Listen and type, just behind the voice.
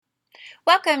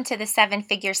Welcome to the Seven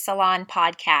Figure Salon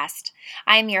podcast.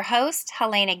 I'm your host,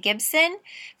 Helena Gibson,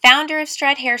 founder of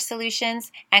Strut Hair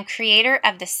Solutions and creator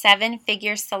of the Seven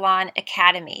Figure Salon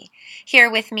Academy. Here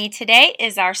with me today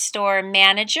is our store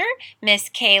manager, Miss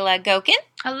Kayla Gokin.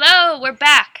 Hello, we're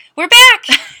back. We're back.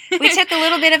 We took a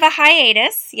little bit of a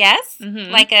hiatus, yes,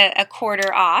 like a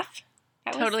quarter off.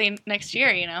 Totally next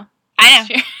year, you know. I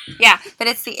know. Yeah, but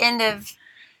it's the end of,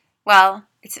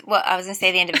 I was going to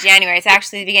say the end of January. It's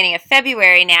actually the beginning of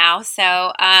February now.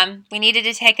 So we needed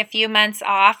to take a few months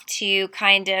off to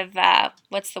kind of,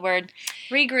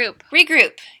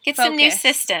 Regroup. Get some new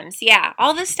systems. Yeah,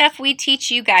 all the stuff we teach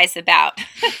you guys about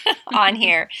on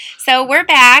here. So we're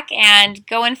back and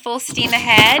going full steam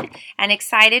ahead and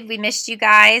excited. We missed you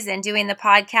guys and doing the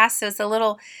podcast.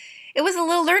 So it was a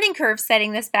little learning curve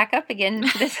setting this back up again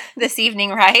this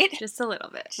evening, right? Just a little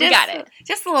bit. We got it.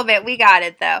 Just a little bit. We got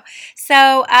it, though.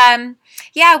 So,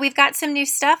 we've got some new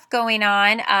stuff going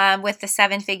on with the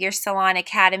Seven Figure Salon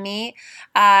Academy.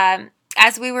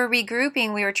 As we were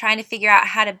regrouping, we were trying to figure out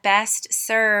how to best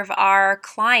serve our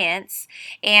clients.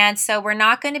 And so we're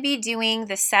not going to be doing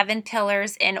the 7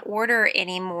 pillars in order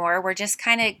anymore. We're just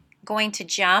kind of going to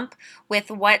jump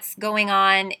with what's going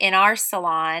on in our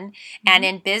salon and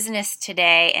in business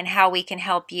today and how we can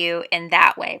help you in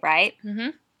that way, right? Mm-hmm.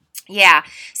 Yeah.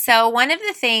 So one of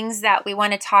the things that we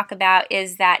want to talk about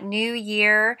is that new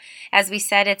year. As we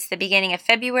said, it's the beginning of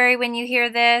February when you hear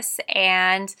this,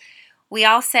 and we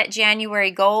all set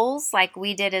January goals like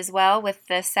we did as well with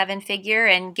the 7 figure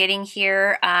and getting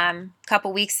here a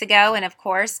couple weeks ago. And of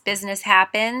course, business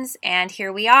happens and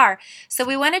here we are. So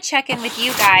we want to check in with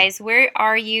you guys. Where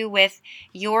are you with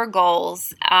your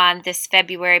goals on this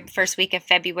first week of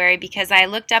February? Because I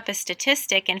looked up a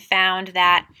statistic and found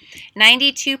that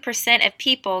 92% of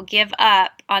people give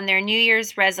up on their New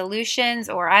Year's resolutions,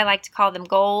 or I like to call them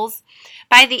goals,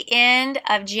 by the end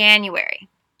of January,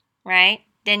 right?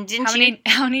 Then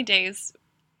How many days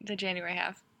did January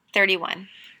have? 31.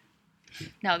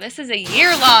 No, this is a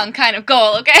year-long kind of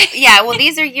goal, okay? Yeah, well,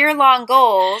 these are year-long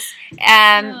goals,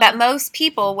 but most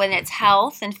people, when it's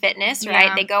health and fitness,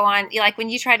 right, they go on, like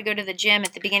when you try to go to the gym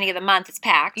at the beginning of the month, it's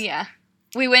packed. Yeah.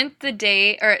 We went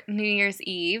New Year's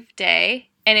Eve day,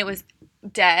 and it was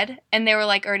dead, and they were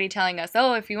like already telling us,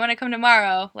 oh, if you want to come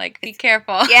tomorrow, like, be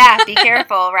careful. Yeah, be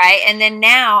careful, right? And then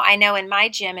now I know in my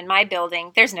gym, in my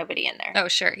building, there's nobody in there. Oh,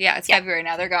 sure. Yeah, it's February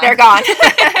now. They're gone. They're gone.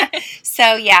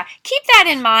 So, yeah, keep that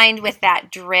in mind with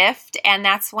that drift, and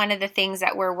that's one of the things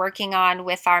that we're working on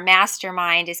with our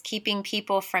mastermind is keeping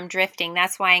people from drifting.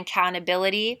 That's why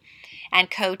accountability and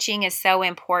coaching is so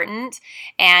important,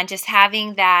 and just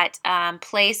having that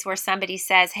place where somebody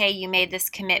says, hey, you made this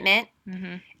commitment,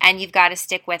 and you've got to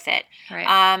stick with it.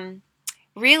 Right.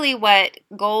 Really what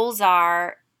goals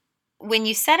are, when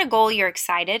you set a goal, you're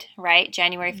excited, right?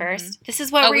 January 1st. This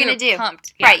is what we're going to do.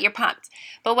 Pumped. Yeah. Right, you're pumped.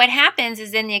 But what happens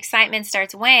is then the excitement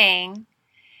starts weighing,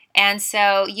 and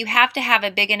so you have to have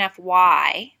a big enough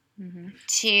why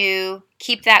to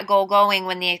keep that goal going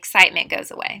when the excitement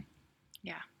goes away.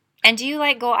 Yeah. And do you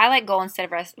like goal? I like goal instead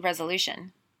of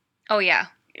resolution. Oh, yeah.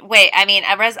 Wait, I mean,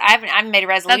 I haven't made a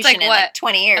resolution in like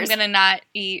 20 years. I'm going to not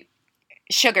eat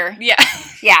sugar. Yeah.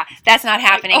 Yeah, that's not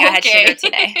happening. Like, I had sugar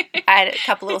today. I had a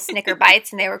couple little Snicker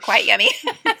bites, and they were quite yummy.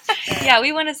 Yeah,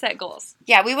 we want to set goals.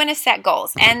 Yeah, we want to set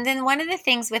goals. And then one of the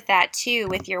things with that, too,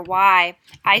 with your why,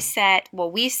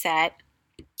 we set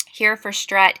here for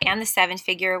Strut and the 7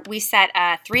 figure, we set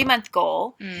a 3-month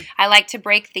goal. I like to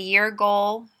break the year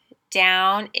goal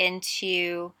down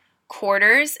into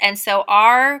quarters, and so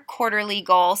our quarterly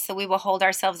goal, so we will hold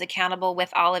ourselves accountable with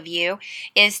all of you,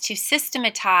 is to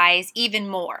systematize even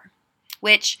more,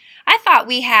 which I thought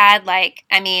we had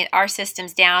our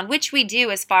systems down, which we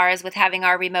do as far as with having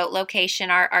our remote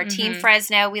location, our team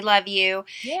Fresno, we love you.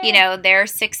 Yeah. You know, they're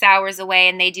 6 hours away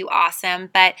and they do awesome,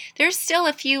 but there's still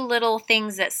a few little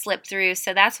things that slip through,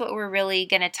 so that's what we're really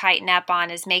going to tighten up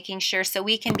on, is making sure so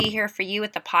we can be here for you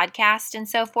with the podcast and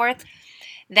so forth,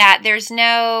 that there's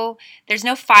no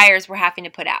fires we're having to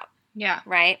put out. Yeah.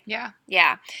 Right? Yeah.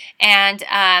 Yeah. And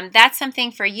that's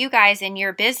something for you guys in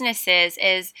your businesses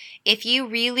is if you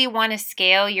really want to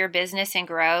scale your business and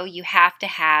grow, you have to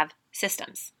have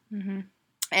systems.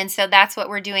 And so that's what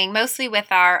we're doing mostly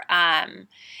with our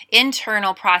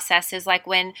internal processes. Like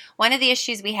when one of the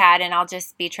issues we had, and I'll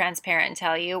just be transparent and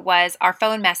tell you, was our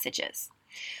phone messages.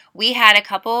 We had a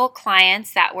couple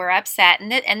clients that were upset.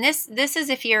 And this is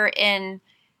if you're in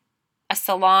a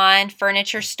salon,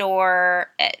 furniture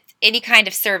store, any kind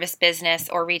of service business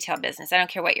or retail business. I don't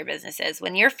care what your business is.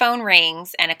 When your phone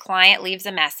rings and a client leaves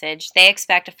a message, they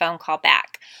expect a phone call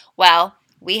back. Well,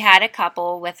 we had a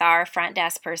couple with our front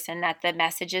desk person that the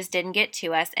messages didn't get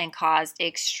to us and caused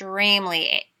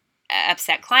extremely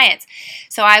upset clients.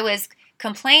 So I was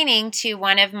complaining to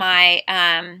one of my,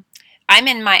 I'm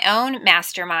in my own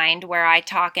mastermind where I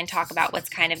talk about what's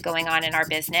kind of going on in our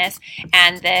business.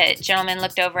 And the gentleman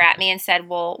looked over at me and said,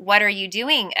 well, what are you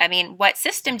doing? I mean, what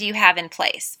system do you have in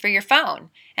place for your phone?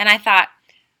 And I thought,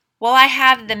 well, I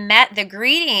have the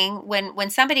greeting when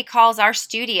somebody calls our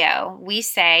studio, we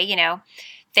say, you know,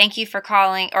 thank you for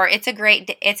calling, or it's a great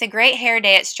hair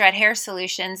day at Strut Hair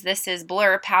Solutions. This is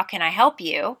Blurp. How can I help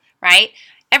you? Right?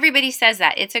 Everybody says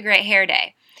that. It's a great hair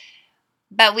day.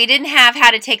 But we didn't have how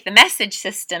to take the message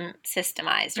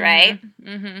systemized, right?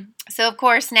 So of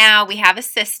course now we have a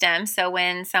system. So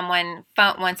when someone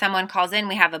calls in,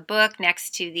 we have a book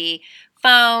next to the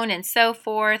phone and so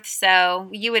forth. So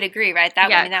you would agree, right?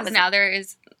 That was now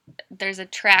there's a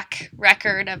track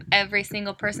record of every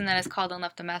single person that has called and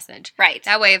left a message. Right.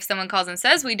 That way, if someone calls and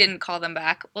says we didn't call them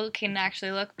back, we can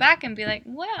actually look back and be like,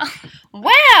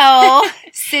 well,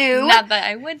 Sue. Not that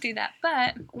I would do that,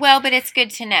 but. Well, but it's good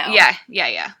to know. Yeah.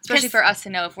 Especially for us to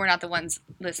know if we're not the ones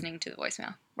listening to the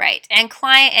voicemail. Right. And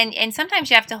and sometimes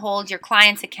you have to hold your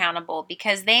clients accountable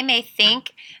because they may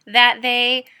think that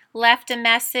they left a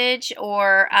message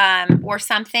or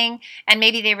something, and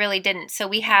maybe they really didn't. So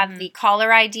we have the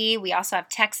caller ID. We also have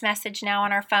text message now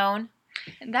on our phone.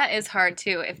 And that is hard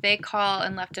too. If they call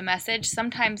and left a message,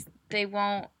 sometimes they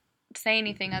won't say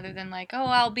anything other than like, "Oh,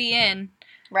 I'll be in."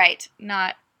 Right.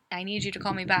 Not, "I need you to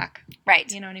call me back." Right.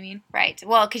 You know what I mean? Right.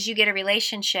 Well, because you get a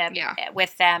relationship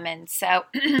with them. And so,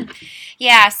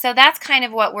 yeah, so that's kind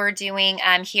of what we're doing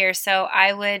here. So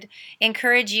I would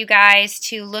encourage you guys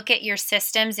to look at your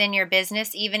systems in your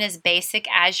business, even as basic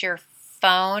as your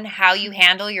phone, how you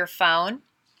handle your phone,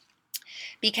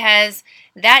 because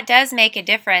that does make a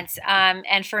difference.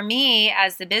 And for me,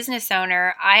 as the business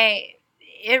owner,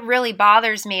 it really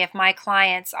bothers me if my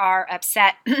clients are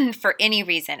upset for any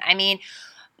reason. I mean,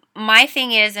 my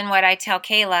thing is, and what I tell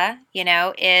Kayla, you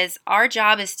know, is our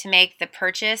job is to make the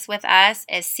purchase with us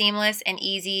as seamless and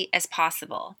easy as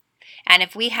possible. And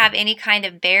if we have any kind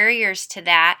of barriers to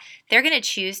that, they're going to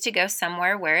choose to go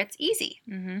somewhere where it's easy,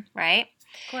 right?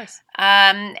 Of course.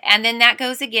 And then that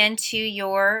goes again to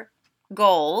your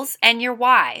goals and your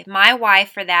why. My why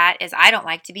for that is I don't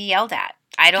like to be yelled at.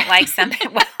 I don't like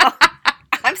something. Well,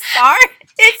 I'm sorry.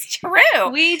 It's true.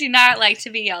 We do not like to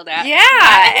be yelled at.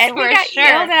 Yeah, and we got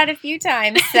yelled at a few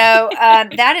times. So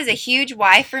that is a huge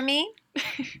why for me.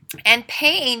 And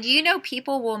pain, you know,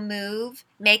 people will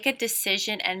make a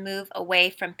decision and move away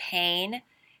from pain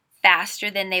faster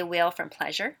than they will from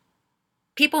pleasure.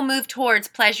 People move towards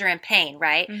pleasure and pain,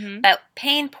 right? But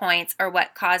pain points are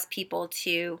what cause people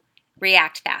to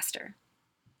react faster.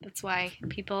 That's why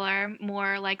people are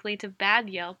more likely to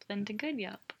bad Yelp than to good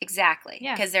Yelp. Exactly.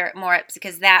 Yeah. Because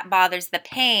that bothers, the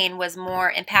pain was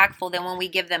more impactful than when we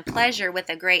give them pleasure with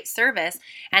a great service,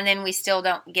 and then we still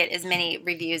don't get as many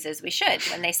reviews as we should.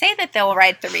 When they say that they'll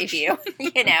write the review,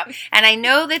 you know, and I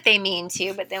know that they mean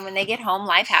to, but then when they get home,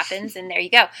 life happens, and there you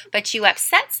go. But you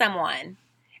upset someone,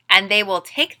 and they will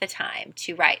take the time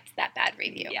to write that bad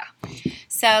review. Yeah.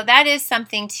 So that is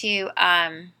something to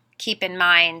keep in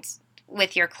mind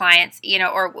with your clients, you know,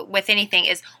 or with anything,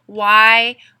 is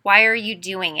why are you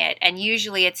doing it? And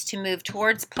usually it's to move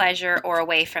towards pleasure or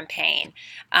away from pain.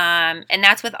 And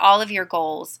that's with all of your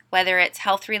goals, whether it's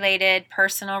health related,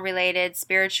 personal related,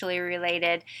 spiritually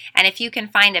related. And if you can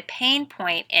find a pain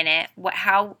point in it,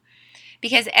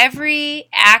 because every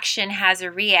action has a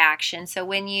reaction. So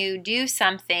when you do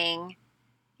something,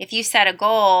 if you set a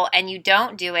goal and you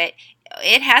don't do it,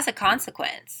 it has a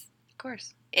consequence. Of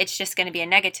course. It's just going to be a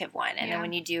negative one. And then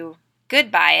when you do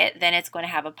good by it, then it's going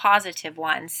to have a positive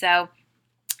one. So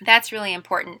that's really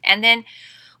important. And then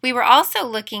we were also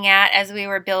looking at, as we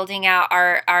were building out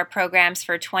our programs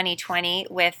for 2020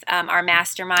 with our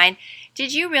mastermind,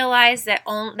 did you realize that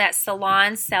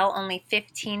salons sell only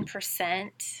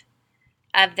 15%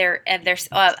 of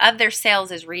their sales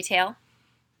is retail?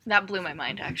 That blew my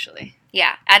mind, actually.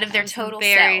 Yeah, out of their total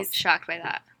sales. Very shocked by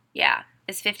that. Yeah.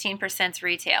 Is 15%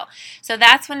 retail. So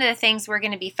that's one of the things we're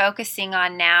going to be focusing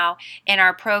on now in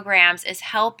our programs, is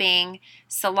helping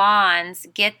salons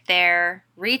get their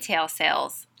retail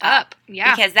sales up.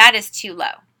 Yeah. Because that is too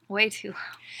low. Way too low.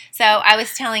 So I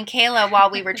was telling Kayla while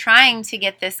we were trying to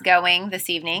get this going this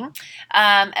evening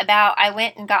I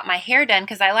went and got my hair done,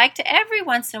 because I like to every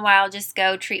once in a while just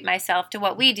go treat myself to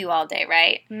what we do all day,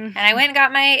 right? And I went and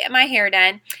got my hair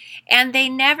done, and they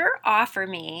never offer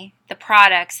me the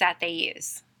products that they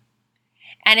use.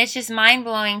 And it's just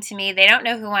mind-blowing to me. They don't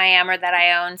know who I am or that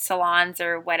I own salons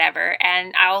or whatever.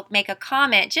 And I'll make a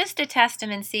comment just to test them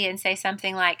and see and say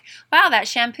something like, wow, that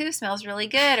shampoo smells really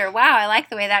good. Or wow, I like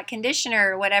the way that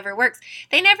conditioner or whatever works.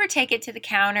 They never take it to the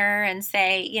counter and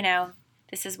say,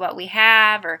 this is what we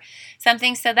have or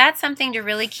something. So that's something to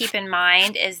really keep in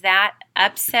mind is that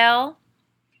upsell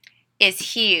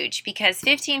is huge because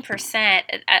 15%,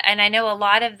 and I know a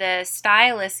lot of the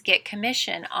stylists get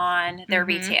commission on their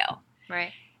retail.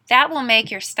 Right. That will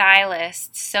make your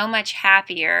stylist so much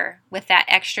happier with that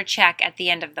extra check at the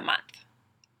end of the month.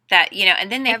 That,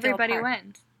 and then everybody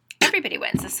wins. Everybody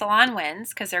wins. The salon wins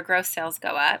because their gross sales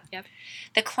go up. Yep.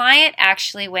 The client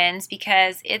actually wins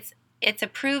because it's a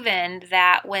proven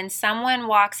that when someone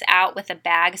walks out with a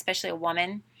bag, especially a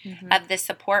woman, of the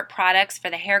support products for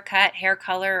the haircut, hair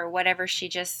color, or whatever she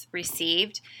just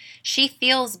received, she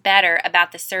feels better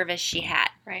about the service she had.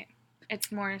 Right.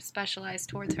 It's more specialized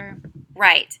towards her.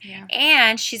 Right. Yeah.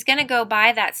 And she's going to go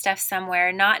buy that stuff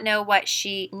somewhere, not know what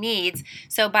she needs.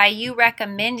 So by you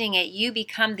recommending it, you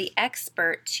become the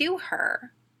expert to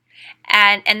her.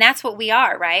 And that's what we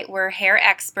are, right? We're hair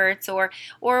experts or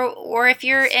if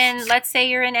you're in, let's say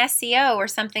you're in SEO or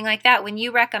something like that, when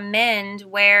you recommend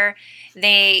where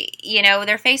they,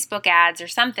 their Facebook ads or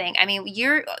something, I mean,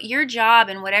 your job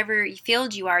in whatever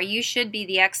field you are, you should be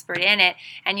the expert in it,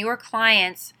 and your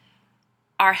clients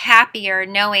are happier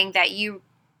knowing that you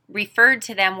referred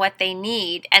to them what they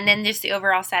need, and then just the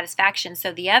overall satisfaction.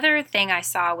 So the other thing I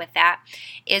saw with that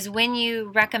is when you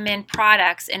recommend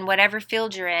products in whatever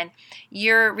field you're in,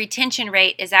 your retention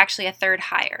rate is actually a third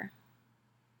higher.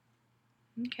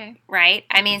 Okay. Right?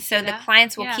 I mean, so the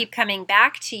clients will Yeah. keep coming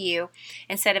back to you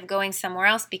instead of going somewhere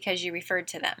else because you referred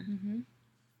to them. Mm-hmm.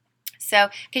 So,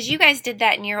 because you guys did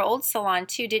that in your old salon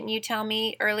too, didn't you tell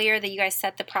me earlier that you guys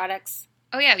set the products?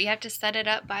 Oh, yeah, we have to set it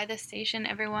up by the station.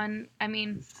 Everyone, I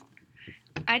mean,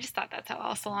 I just thought that's how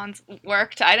all salons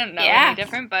worked. I don't know any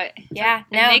different, but it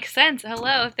makes sense.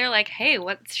 Hello, if they're like, hey,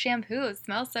 what's shampoo? It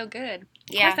smells so good.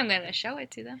 Of course I'm going to show it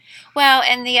to them. Well,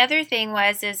 and the other thing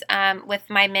is with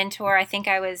my mentor, I think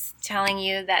I was telling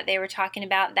you that they were talking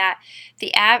about that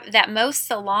that most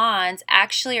salons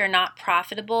actually are not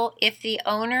profitable. If the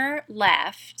owner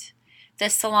left, the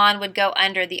salon would go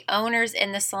under. The owners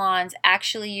in the salons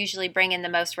actually usually bring in the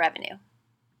most revenue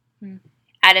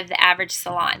out of the average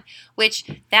salon, which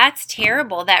that's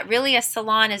terrible. That really a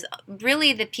salon is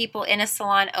really the people in a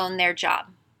salon own their job.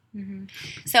 Mm-hmm.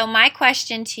 So my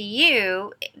question to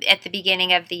you at the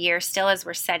beginning of the year, still as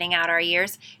we're setting out our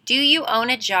years, do you own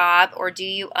a job or do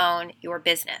you own your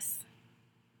business?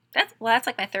 That's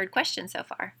like my third question so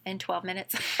far in 12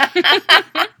 minutes.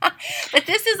 But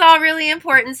this is all really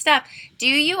important stuff. Do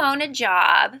you own a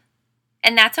job?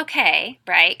 And that's okay,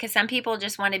 right? Because some people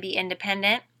just want to be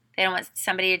independent. They don't want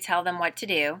somebody to tell them what to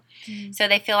do. Mm-hmm. So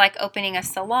they feel like opening a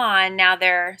salon. Now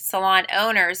they're salon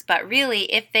owners. But really,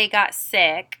 if they got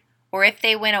sick or if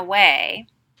they went away,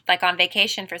 like on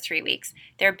vacation for 3 weeks,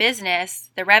 their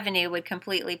business, the revenue would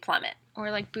completely plummet. Or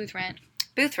like booth rent.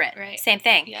 Booth rent, right. Same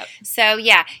thing. Yep. So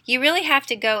yeah, you really have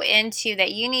to go into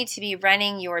that. You need to be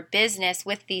running your business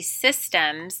with these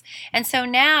systems. And so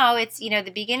now it's,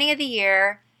 the beginning of the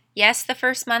year. Yes, the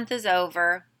first month is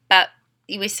over, but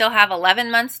we still have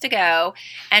 11 months to go,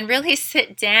 and really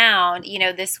sit down,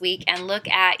 this week and look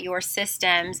at your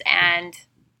systems and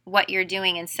what you're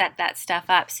doing and set that stuff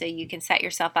up so you can set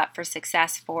yourself up for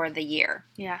success for the year.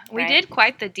 Yeah, we did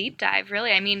quite the deep dive,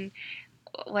 really. I mean,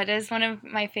 what is one of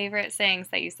my favorite sayings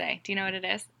that you say? Do you know what it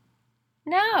is?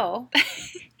 No.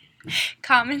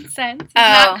 Common sense is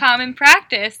not common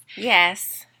practice.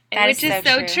 Yes. Which is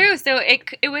so true. So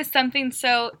it was something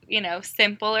so,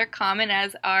 simple or common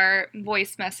as our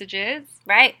voice messages.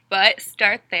 Right. But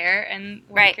start there and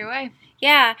work your way.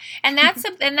 Yeah, and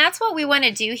that's what we want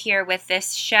to do here with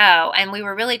this show, and we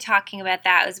were really talking about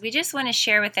that, is we just want to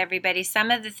share with everybody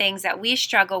some of the things that we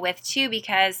struggle with too,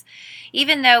 because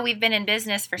even though we've been in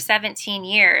business for 17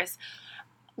 years,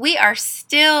 we are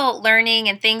still learning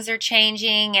and things are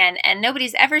changing, and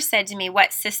nobody's ever said to me,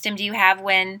 what system do you have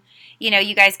when,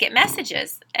 you guys get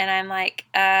messages? And I'm like,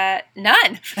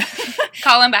 none.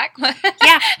 Call them back.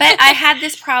 Yeah, but I had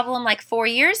this problem like 4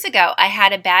 years ago. I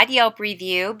had a bad Yelp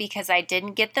review because I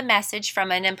didn't get the message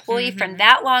from an employee from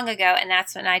that long ago, and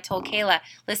that's when I told Kayla,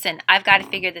 listen, I've got to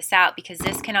figure this out because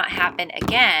this cannot happen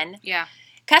again. Yeah.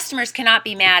 Customers cannot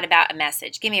be mad about a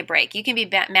message. Give me a break. You can be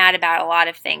mad about a lot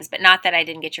of things, but not that I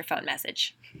didn't get your phone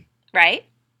message. Right?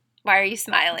 Why are you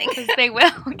smiling? Because they will.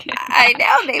 I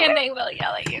know they will. And they will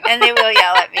yell at you. And they will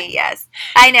yell at me, yes.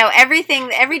 I know.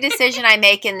 Every decision I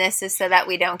make in this is so that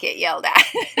we don't get yelled at.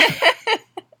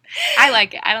 I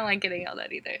like it. I don't like getting yelled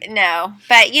at either. No,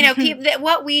 but people,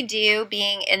 what we do,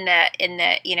 being in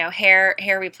the hair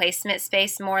replacement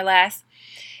space, more or less,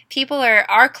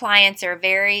 our clients are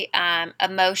very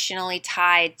emotionally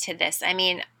tied to this. I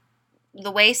mean,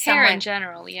 the way hair in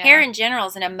general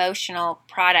is an emotional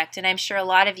product, and I'm sure a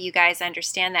lot of you guys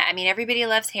understand that. I mean, everybody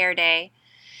loves hair day.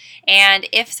 And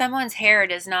if someone's hair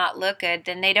does not look good,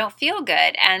 then they don't feel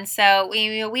good. And so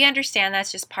we understand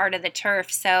that's just part of the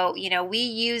turf. So, we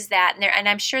use that. And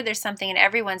I'm sure there's something in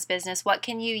everyone's business. What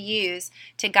can you use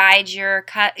to guide your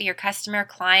customer,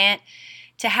 client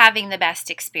to having the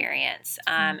best experience,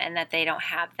 and that they don't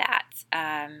have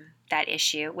that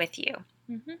issue with you?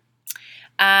 Mm-hmm.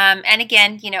 And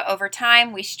again, over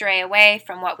time, we stray away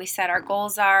from what we said our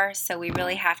goals are, so we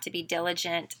really have to be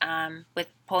diligent with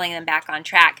pulling them back on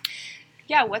track.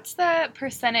 Yeah, what's the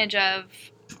percentage of,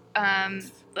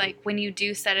 when you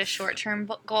do set a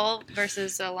short-term goal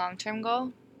versus a long-term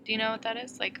goal? Do you know what that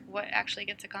is? Like, what actually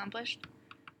gets accomplished?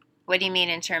 What do you mean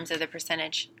in terms of the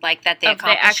percentage? Like that they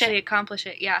accomplish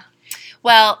it, yeah.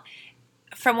 Well,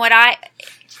 from what I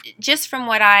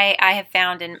have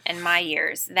found in my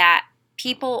years, that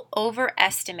people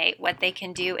overestimate what they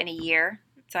can do in a year.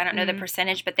 So I don't know the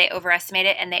percentage, but they overestimate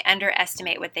it, and they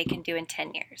underestimate what they can do in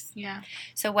 10 years. Yeah.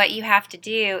 So what you have to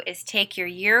do is take your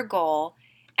year goal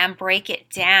and break it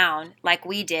down like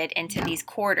we did into these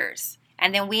quarters.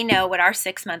 And then we know what our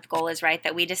 6-month goal is, right?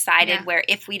 That we decided where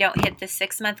if we don't hit the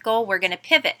 6-month goal, we're going to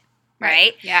pivot.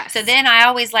 Right? Yeah. So then I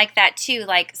always like that too.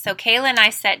 So Kayla and I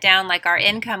set down our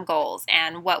income goals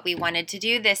and what we wanted to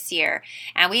do this year.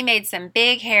 And we made some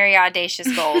big, hairy,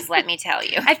 audacious goals, let me tell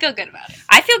you. I feel good about it.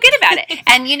 I feel good about it.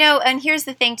 And and here's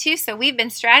the thing too. So we've been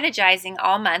strategizing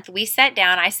all month. I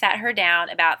sat her down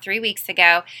about 3 weeks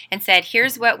ago and said,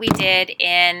 here's what we did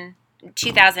in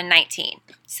 2019.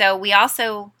 So we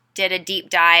also did a deep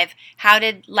dive. How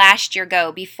did last year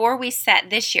go before we set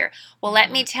this year? Well, let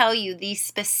me tell you the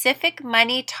specific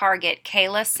money target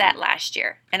Kayla set last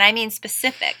year. And I mean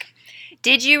specific.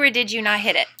 Did you or did you not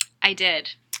hit it? I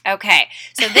did. Okay.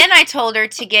 So then I told her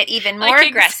to get even more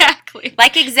aggressive.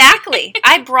 Exactly.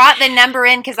 I brought the number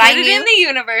in because I knew. Put it in the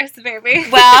universe, baby.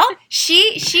 Well,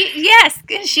 yes,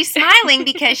 she's smiling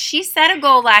because she set a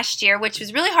goal last year, which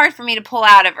was really hard for me to pull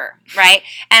out of her, right?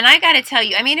 And I got to tell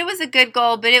you, I mean, it was a good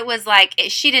goal, but it was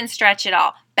she didn't stretch at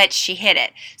all. But she hit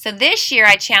it. So this year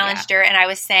I challenged her and I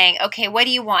was saying, okay, what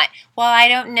do you want? Well, I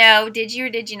don't know. Did you or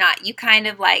did you not? You kind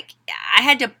of I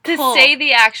had to pull. To say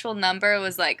the actual number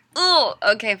was oh,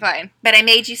 okay, fine. But I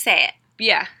made you say it.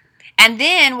 Yeah. And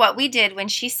then what we did when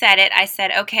she said it, I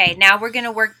said, okay, now we're going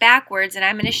to work backwards and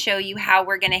I'm going to show you how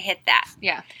we're going to hit that.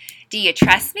 Yeah. Do you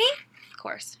trust me? Of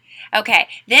course. Okay.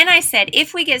 Then I said,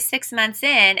 if we get 6 months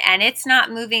in and it's not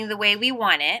moving the way we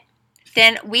want it,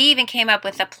 then we even came up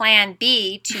with a plan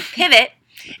B to pivot,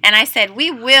 and I said we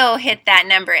will hit that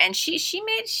number. And she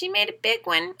made a big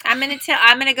one. I'm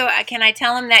gonna go. Can I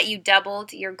tell him that you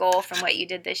doubled your goal from what you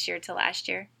did this year to last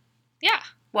year? Yeah.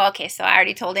 Well, okay, so I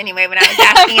already told anyway when I was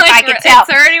asking if I could tell. It's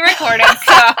already recorded,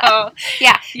 so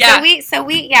yeah. So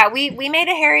we made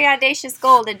a hairy, audacious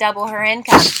goal to double her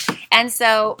income, and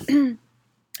so.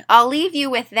 I'll leave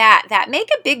you with that make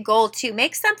a big goal too.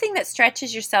 Make something that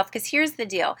stretches yourself, because here's the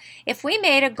deal. If we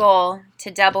made a goal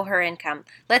to double her income,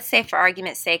 let's say for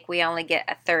argument's sake we only get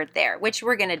a third there, which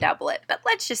we're going to double it, but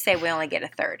let's just say we only get a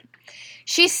third.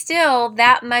 She's still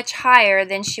that much higher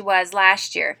than she was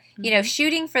last year. Mm-hmm.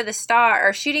 Shooting for the star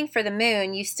or shooting for the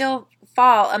moon, you still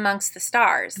fall amongst the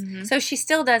stars. Mm-hmm. So she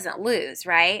still doesn't lose,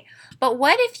 right? But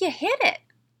what if you hit it?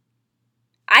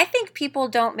 I think people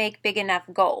don't make big enough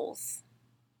goals.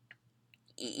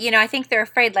 I think they're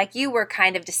afraid, like you were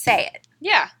kind of, to say it.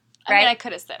 Yeah. Right? I mean, I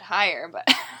could have said higher, but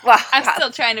well, I'm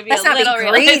still trying to be let's a little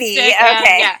not be greedy.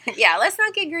 Realistic. Okay. Yeah, let's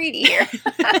not get greedy here.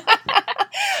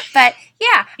 But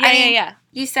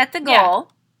you set the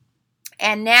goal,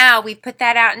 and now we put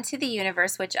that out into the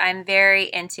universe, which I'm very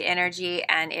into energy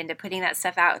and into putting that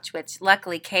stuff out, which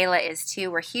luckily Kayla is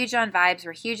too. We're huge on vibes.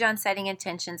 We're huge on setting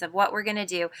intentions of what we're going to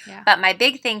do. Yeah. But my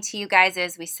big thing to you guys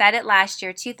is we said it last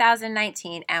year,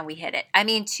 2019, and we hit it. I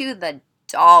mean, to the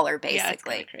dollar,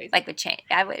 basically. Yeah, crazy. Like the chain.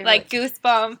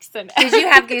 Goosebumps. Did you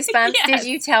have goosebumps? Yes. Did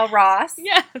you tell Ross?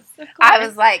 Yes, of course. I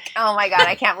was like, oh my God,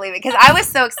 I can't believe it. Because I was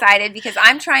so excited because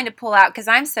I'm trying to pull out, because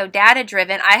I'm so data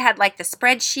driven. I had the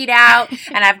spreadsheet out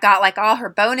and I've got all her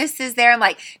bonuses there. I'm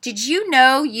like, did you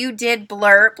know you did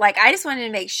blurb? I just wanted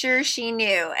to make sure she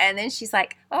knew. And then she's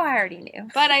like, oh, I already knew.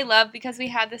 But I love, because we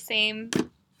had the same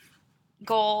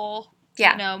goal,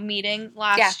 meeting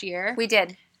last year. We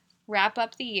did. wrap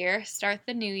up the year, start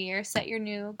the new year, set your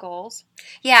new goals.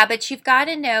 Yeah, but you've got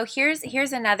to know,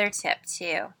 here's another tip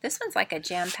too. This one's like a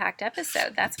jam-packed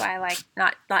episode. That's why I like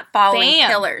not following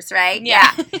pillars, right?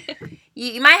 Yeah.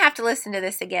 You might have to listen to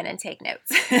this again and take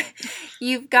notes.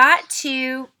 You've got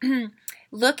to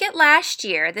look at last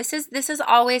year. This has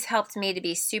always helped me to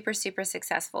be super, super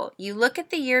successful. You look at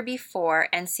the year before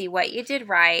and see what you did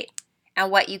right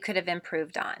and what you could have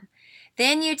improved on.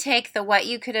 Then you take the what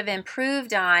you could have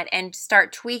improved on and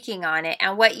start tweaking on it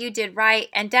and what you did right,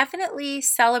 and definitely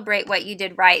celebrate what you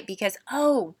did right because,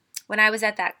 when I was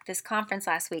at this conference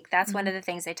last week, that's one of the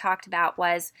things they talked about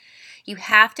was you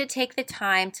have to take the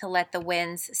time to let the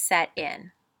wins set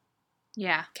in.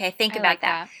 Yeah. Okay, think about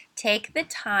that. Take the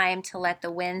time to let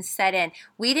the wins set in.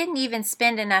 We didn't even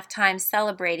spend enough time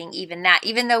celebrating even that,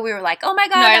 even though we were like, oh my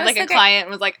God. No, I had like a client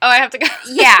was like, oh, I have to go.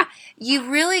 Yeah,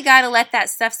 you really got to let that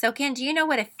stuff soak in. Do you know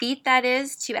what a feat that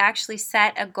is to actually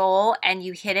set a goal and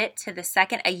you hit it to the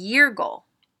second, a year goal,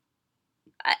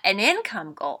 an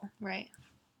income goal? Right.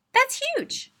 That's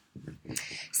huge.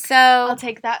 So I'll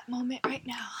take that moment right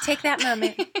now. Take that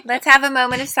moment. Let's have a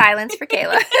moment of silence for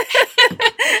Kayla.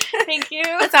 Thank you.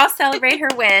 Let's all celebrate her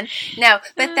win. No,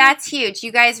 but that's huge.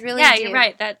 You guys really do. Yeah, you're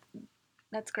right.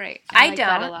 That's great. I like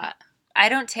that a lot. I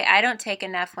don't take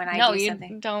enough when I do something.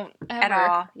 No, you don't ever. At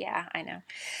all. Yeah, I know.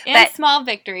 And small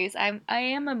victories. I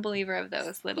am a believer of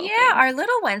those little things. Yeah, our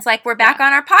little ones. Like we're back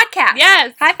on our podcast.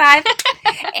 Yes. High five.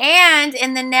 And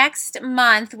in the next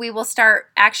month, we will start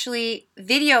actually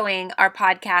videoing our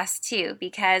podcast too,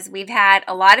 because we've had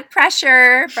a lot of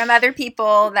pressure from other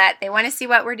people that they want to see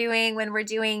what we're doing when we're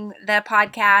doing the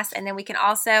podcast. And then we can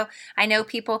also, I know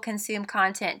people consume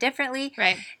content differently.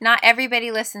 Right. Not everybody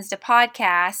listens to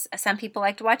podcasts. Some people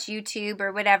like to watch YouTube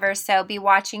or whatever. So be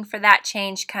watching for that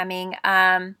change coming.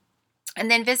 And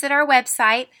then visit our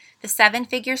website,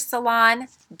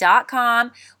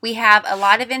 the7figuresalon.com. We have a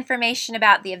lot of information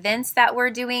about the events that we're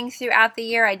doing throughout the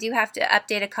year. I do have to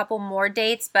update a couple more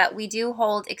dates, but we do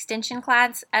hold extension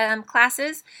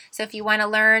classes. So if you want to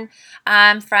learn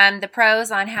from the pros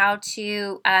on how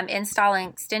to install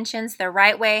extensions the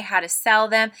right way, how to sell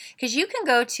them, because you can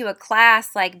go to a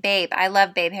class like Babe. I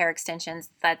love Babe hair extensions.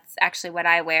 That's actually what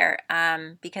I wear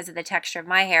because of the texture of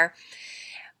my hair.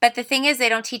 But the thing is, they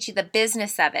don't teach you the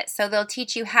business of it. So they'll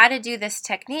teach you how to do this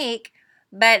technique,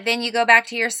 but then you go back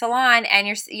to your salon and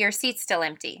your seat's still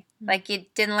empty. Like you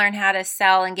didn't learn how to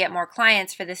sell and get more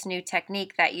clients for this new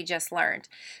technique that you just learned.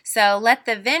 So let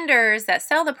the vendors that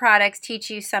sell the products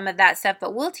teach you some of that stuff,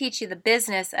 but we'll teach you the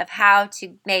business of how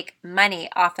to make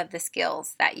money off of the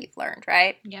skills that you've learned,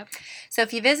 right? Yep. So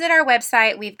if you visit our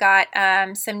website, we've got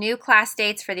some new class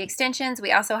dates for the extensions.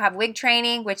 We also have wig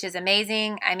training, which is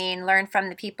amazing. I mean, learn from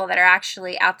the people that are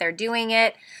actually out there doing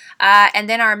it. And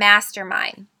then our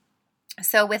mastermind.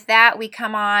 So with that, we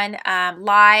come on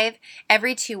live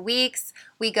every 2 weeks.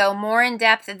 We go more in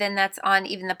depth than that's on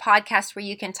even the podcast, where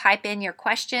you can type in your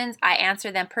questions. I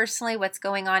answer them personally, what's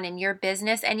going on in your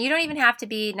business. And you don't even have to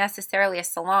be necessarily a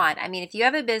salon. I mean, if you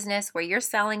have a business where you're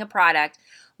selling a product,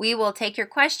 we will take your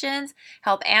questions,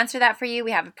 help answer that for you.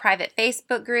 We have a private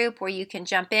Facebook group where you can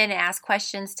jump in and ask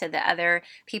questions to the other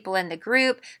people in the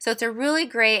group. So it's a really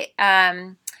great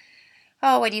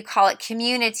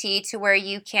community to where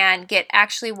you can get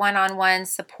actually one-on-one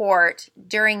support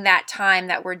during that time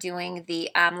that we're doing the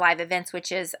live events,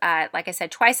 which is, like I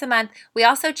said, twice a month. We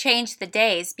also changed the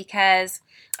days because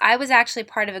I was actually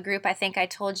part of a group, I think I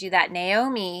told you that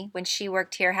Naomi, when she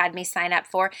worked here, had me sign up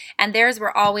for, and theirs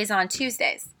were always on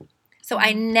Tuesdays. So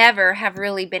I never have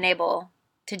really been able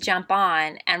to jump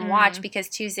on and watch because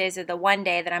Tuesdays are the one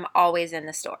day that I'm always in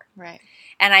the store. Right.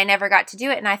 And I never got to do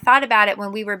it. And I thought about it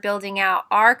when we were building out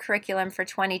our curriculum for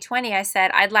 2020. I said,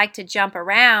 I'd like to jump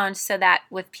around so that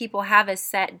if people have a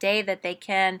set day that they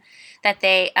can,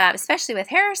 especially with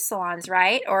hair salons,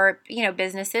 right? Or,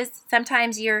 businesses,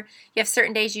 sometimes you have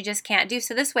certain days you just can't do.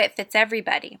 So this way it fits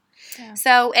everybody. Yeah.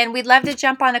 So, and we'd love to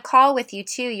jump on a call with you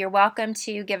too. You're welcome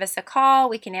to give us a call.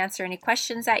 We can answer any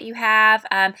questions that you have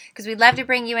because we'd love to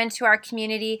bring you into our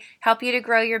community, help you to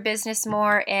grow your business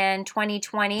more in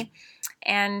 2020.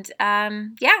 And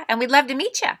and we'd love to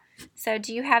meet you. So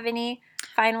do you have any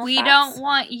final thoughts? We don't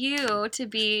want you to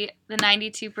be the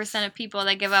 92% of people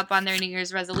that give up on their New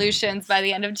Year's resolutions by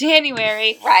the end of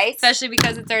January. Right. Especially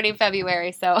because it's already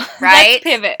February. So right. Let's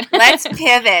pivot. Let's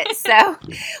pivot. So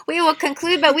we will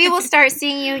conclude, but we will start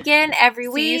seeing you again every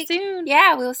week. See you soon.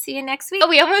 Yeah, we'll see you next week. Oh,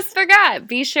 we almost forgot.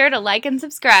 Be sure to like and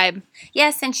subscribe.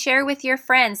 Yes, and share with your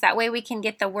friends. That way we can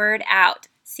get the word out.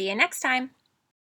 See you next time.